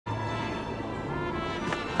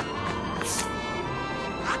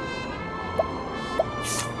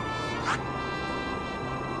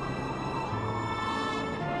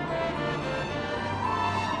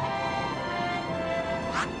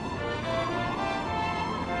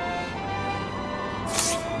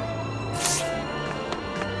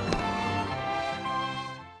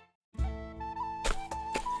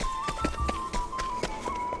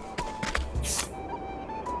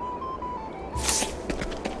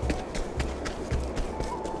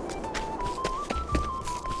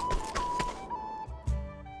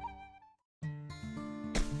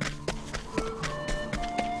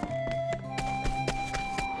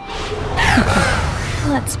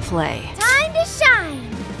play. Time to shine!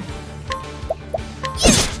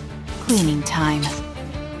 Cleaning time.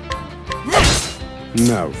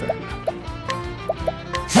 Now then.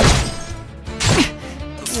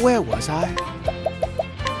 Where was I?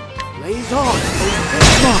 Blaze on!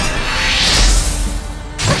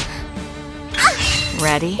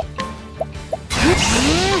 Ready?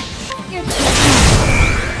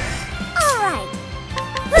 Alright!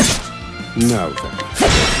 Now then.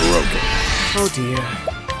 Broken. Oh dear.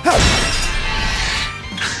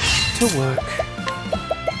 To work.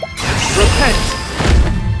 Repent!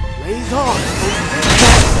 Blaze on!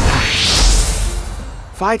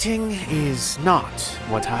 Fighting is not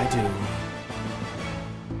what I do.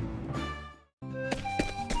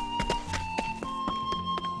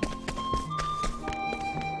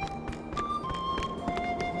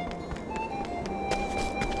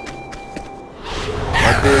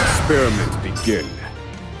 Let the experiment begin.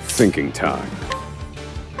 Thinking time.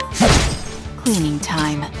 Cleaning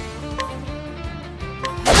time.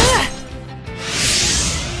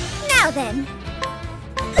 Now then!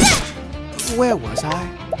 Where was I?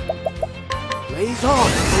 Blaze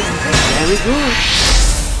on! Very good!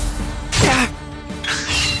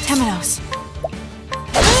 Temenos.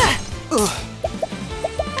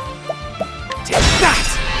 Take that!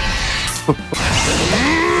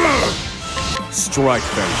 Strike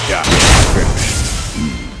them down. Finished.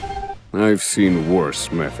 I've seen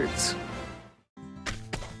worse methods.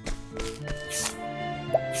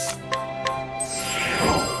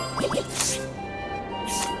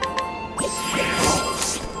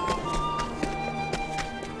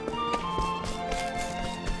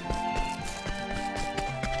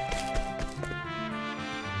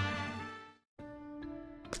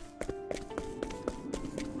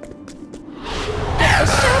 The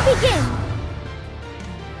show begins!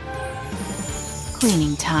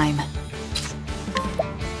 Cleaning time.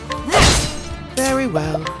 Very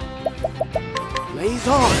well. Blaze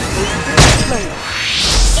on!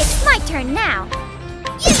 It's my turn now!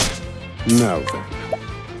 Now then.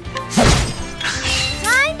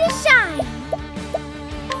 Time to shine!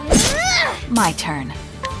 My turn.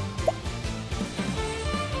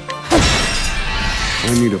 I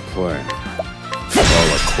need a plan. All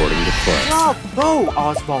according to plan. Bravo,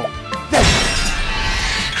 Oswald!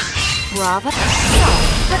 Bravo.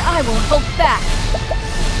 But I won't hold back.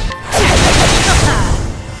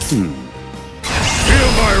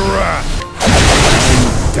 Feel my wrath! I'm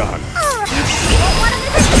done.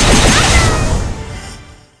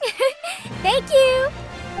 Thank you!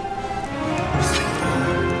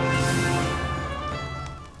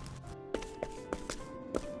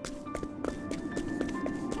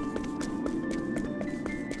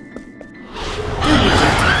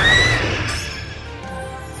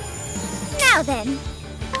 Now then.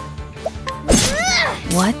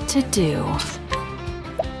 What to do? 1,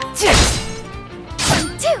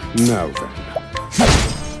 2. Now then.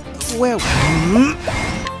 Where?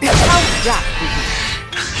 How's that for you?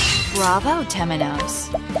 Bravo, Temenos.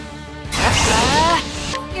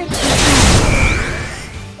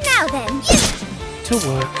 Now then. To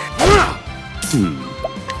work.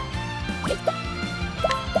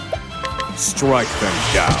 Strike them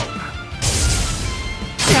down.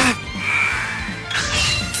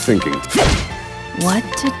 Thinking. What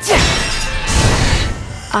to do?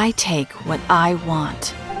 I take what I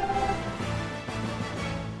want.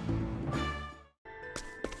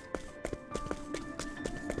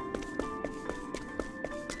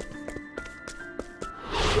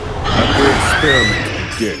 Let the experiment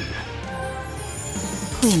begin.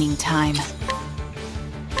 Cleaning time.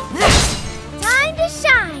 Time to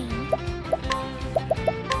shine!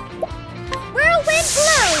 Whirlwind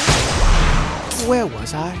blow! Where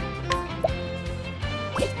was I?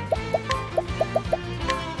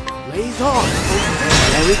 Blaze on!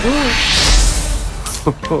 Very good!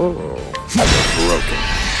 Oh, broken.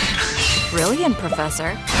 Brilliant,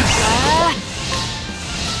 Professor.